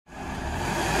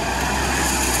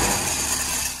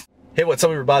Hey, what's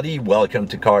up everybody? Welcome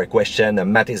to Car Question.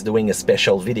 Matt is doing a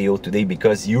special video today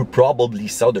because you probably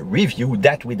saw the review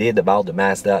that we did about the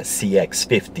Mazda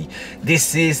CX-50.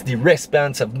 This is the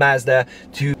response of Mazda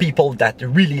to people that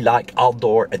really like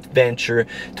outdoor adventure,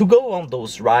 to go on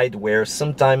those rides where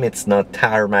sometimes it's not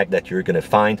tarmac that you're gonna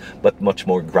find, but much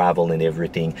more gravel and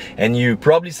everything. And you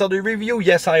probably saw the review.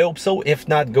 Yes, I hope so. If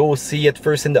not, go see it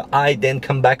first in the eye, then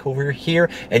come back over here.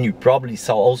 And you probably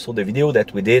saw also the video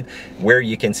that we did where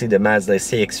you can see the Mazda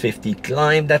CX-50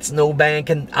 climb that snowbank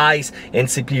and ice and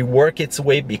simply work its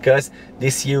way, because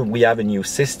this year we have a new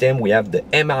system. We have the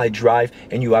i-ACTIV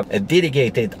and you have a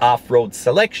dedicated off-road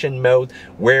selection mode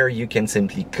where you can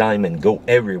simply climb and go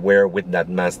everywhere with that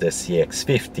Mazda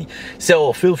CX-50.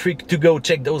 So feel free to go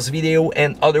check those videos.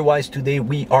 And otherwise today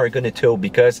we are gonna tow,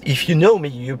 because if you know me,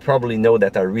 you probably know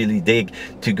that I really dig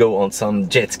to go on some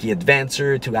jet ski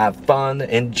adventure, to have fun,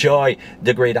 enjoy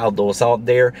the great outdoors out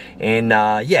there. And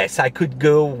yes, I could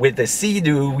go with the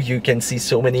Sea-Doo. You can see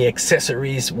so many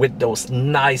accessories with those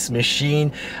nice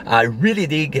machine. I really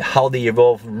dig how they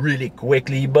evolve really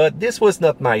quickly, but this was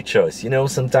not my choice. You know,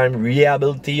 sometimes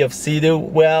reliability of Sea-Doo,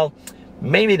 well,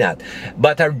 maybe not.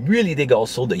 But I really dig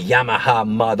also the Yamaha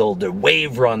model, the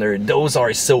Wave Runner. Those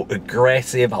are so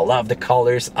aggressive. I love the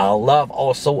colors. I love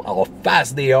also how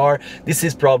fast they are. This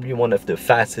is probably one of the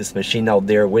fastest machine out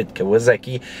there with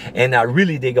Kawasaki. And I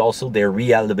really dig also their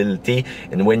reliability.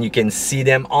 And when you can see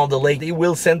them on the lake, they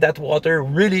will send that water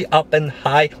really up and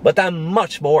high. But I'm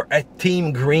much more a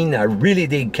team green. I really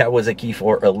dig Kawasaki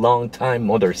for a long time.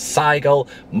 Motorcycle,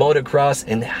 motocross,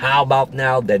 and how about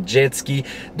now the jet ski?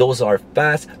 Those are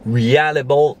fast,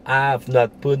 reliable. I have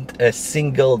not put a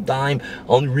single dime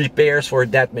on repairs for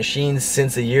that machine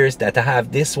since the years that I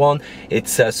have this one.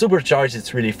 It's supercharged,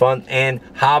 it's really fun. And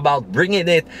how about bringing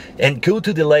it and go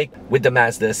to the lake with the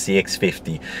Mazda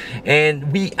CX-50?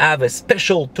 And we have a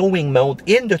special towing mode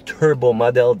in the turbo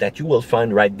model that you will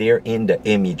find right there in the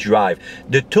ME Drive.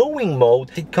 The towing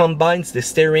mode, it combines the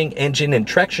steering, engine, and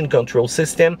traction control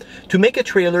system to make a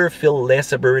trailer feel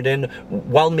less a burden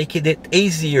while making it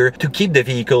easier to keep the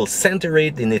vehicle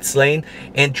centered in its lane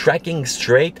and tracking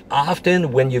straight.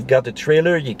 Often when you've got a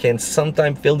trailer, you can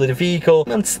sometimes feel the vehicle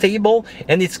unstable,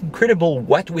 and it's incredible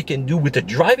what we can do with the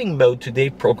driving mode today,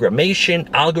 programmation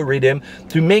algorithm,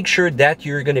 to make sure that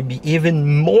you're going to be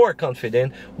even more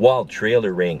confident while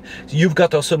trailering. So you've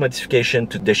got also modification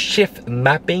to the shift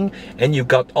mapping, and you've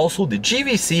got also the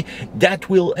GVC that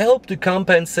will help to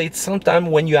compensate sometime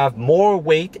when you have more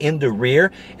weight in the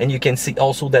rear. And you can see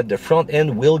also that the front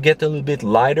end will get a little bit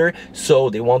lighter, so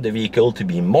they want the vehicle to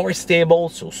be more stable.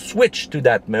 So switch to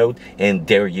that mode, and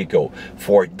there you go.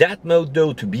 For that mode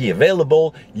though to be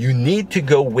available, you need to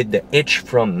go with the hitch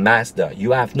from Mazda.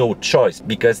 You have no choice,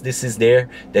 because this is there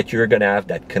that you're gonna have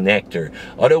that connector.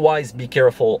 Otherwise, be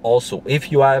careful also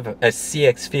if you have a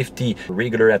CX-50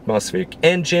 regular atmospheric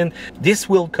engine. This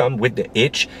will come with the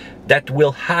hitch that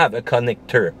will have a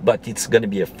connector, but it's going to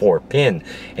be a 4-pin.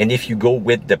 And if you go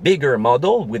with the bigger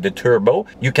model with the turbo,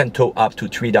 you can tow up to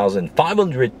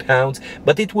 3,500 pounds,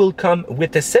 but it will come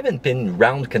with a 7-pin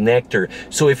round connector.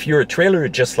 So if your trailer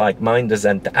just like mine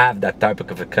doesn't have that type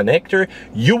of a connector,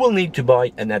 you will need to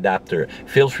buy an adapter.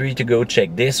 Feel free to go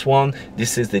check this one.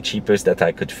 This is the cheapest that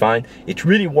I could find. It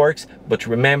really works, but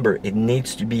remember, it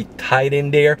needs to be tight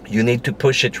in there. You need to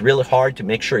push it really hard to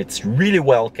make sure it's really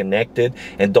well connected,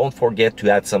 and don't forget to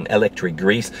add some electric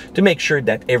grease to make sure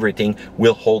that everything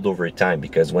will hold over time,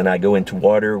 because when I go into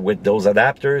water with those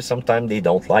adapters, sometimes they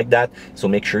don't like that. So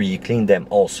make sure you clean them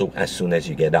also as soon as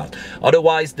you get out.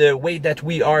 Otherwise, the way that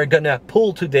we are gonna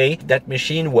pull today, that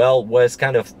machine, well, was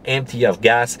kind of empty of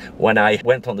gas when I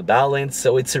went on the balance,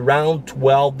 so it's around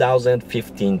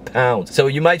 12,015 pounds. So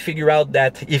you might figure out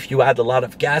that if you add a lot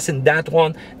of gas in that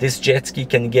one, this jet ski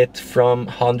can get from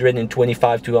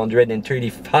 $125 to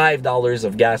 $135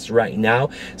 of gas right now.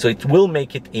 So it will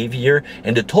make it heavier,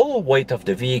 and the total weight of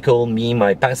the vehicle, me,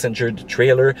 my passenger, the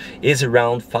trailer, is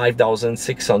around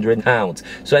 5,600 pounds.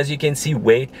 So as you can see,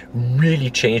 weight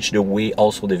really changed the way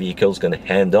also the vehicle is going to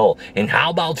handle. And how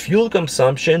about fuel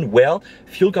consumption? Well,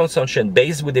 fuel consumption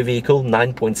base with the vehicle,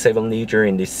 9.7 liter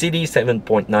in the city,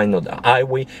 7.9 on the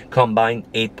highway,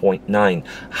 combined 8.9.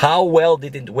 How well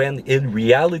did it went in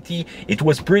reality? It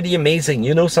was pretty amazing.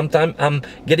 You know, sometimes I'm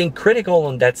getting critical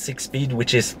on that 6-speed,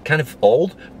 which is was kind of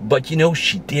old, but you know,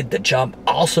 she did the job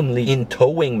awesomely in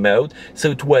towing mode.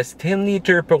 So it was 10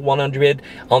 liter per 100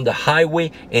 on the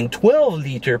highway and 12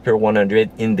 liter per 100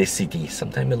 in the city,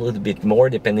 sometimes a little bit more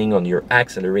depending on your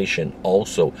acceleration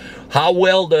also. How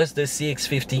well does the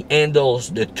CX-50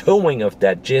 handles the towing of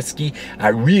that jet ski? I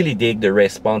really dig the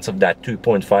response of that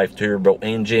 2.5 turbo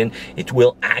engine. It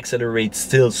will accelerate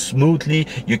still smoothly.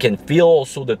 You can feel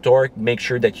also the torque. Make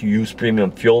sure that you use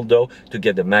premium fuel though to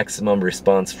get the maximum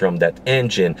response from that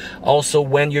engine. Also,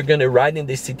 when you're gonna ride in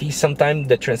the city, sometimes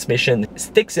the transmission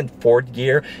sticks in fourth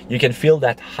gear. You can feel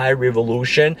that high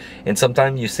revolution, and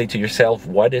sometimes you say to yourself,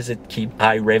 why does it keep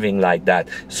high revving like that?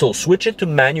 So switch it to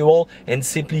manual and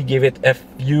simply give it a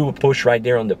few push right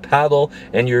there on the paddle,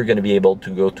 and you're going to be able to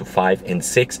go to 5 and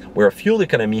 6, where fuel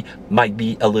economy might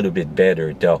be a little bit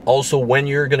better though. Also, when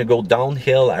you're going to go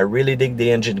downhill, I really dig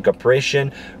the engine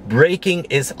compression. Braking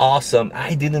is awesome.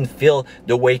 I didn't feel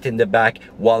the weight in the back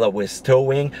while I was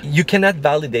towing. You cannot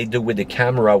validate that with the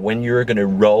camera when you're going to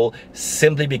roll,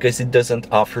 simply because it doesn't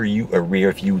offer you a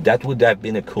rear view. That would have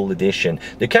been a cool addition.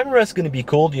 The camera is going to be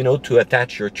cool, you know, to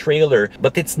attach your trailer,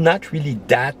 but it's not really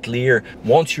that clear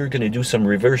once you're going to do some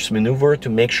reverse maneuver, to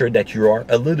make sure that you are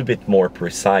a little bit more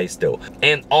precise though.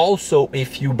 And also,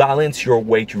 if you balance your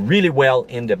weight really well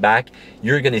in the back,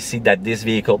 you're going to see that this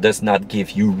vehicle does not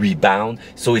give you rebound,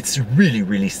 so it's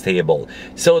really stable.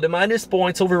 So the minus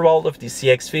points overall of the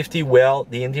CX-50, well,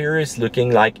 the interior is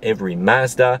looking like every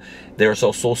Mazda. There's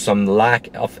also some lack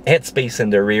of headspace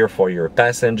in the rear for your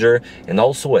passenger, and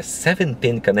also a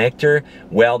 7-pin connector.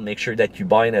 Well, make sure that you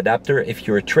buy an adapter if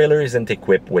your trailer isn't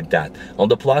equipped with that. On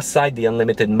the plus side, the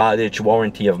unlimited mileage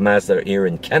warranty of Mazda here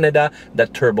in Canada.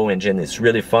 That turbo engine is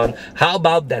really fun. How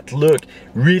about that look?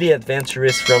 Really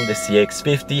adventurous from the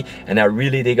CX-50, and I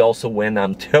really dig also when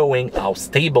I'm towing how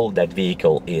stable that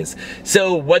vehicle is.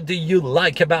 So what do you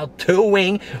like about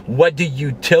towing? What do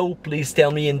you tow? Please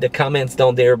tell me in the comments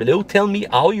down there below. Tell me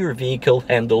how your vehicle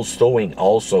handles towing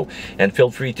also, and feel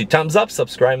free to thumbs up,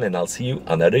 subscribe, and I'll see you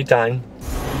another time.